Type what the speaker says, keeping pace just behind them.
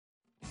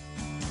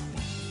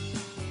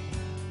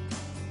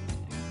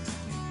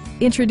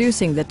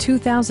Introducing the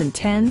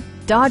 2010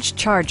 Dodge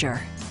Charger.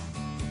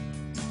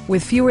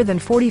 With fewer than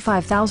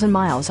 45,000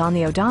 miles on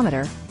the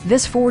odometer,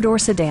 this four-door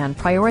sedan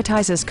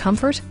prioritizes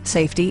comfort,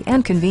 safety,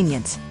 and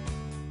convenience.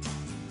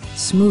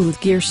 Smooth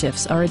gear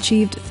shifts are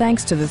achieved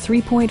thanks to the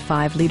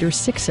 3.5-liter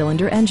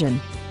six-cylinder engine.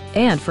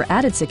 And for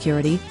added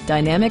security,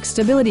 dynamic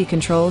stability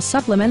control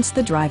supplements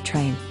the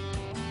drivetrain.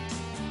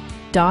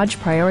 Dodge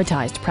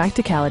prioritized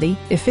practicality,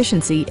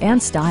 efficiency,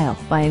 and style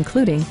by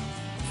including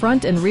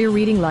front and rear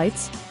reading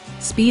lights,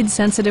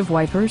 speed-sensitive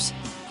wipers,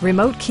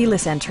 remote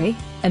keyless entry,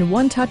 and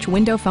one-touch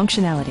window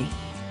functionality.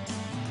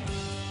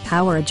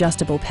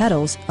 Power-adjustable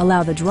pedals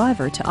allow the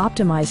driver to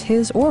optimize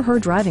his or her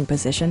driving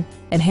position,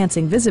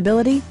 enhancing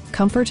visibility,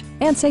 comfort,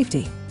 and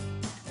safety.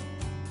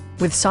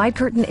 With side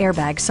curtain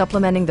airbags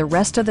supplementing the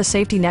rest of the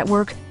safety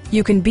network,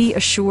 you can be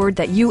assured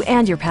that you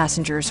and your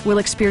passengers will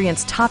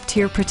experience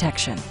top-tier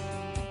protection.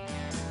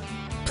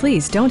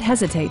 Please don't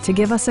hesitate to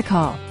give us a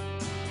call.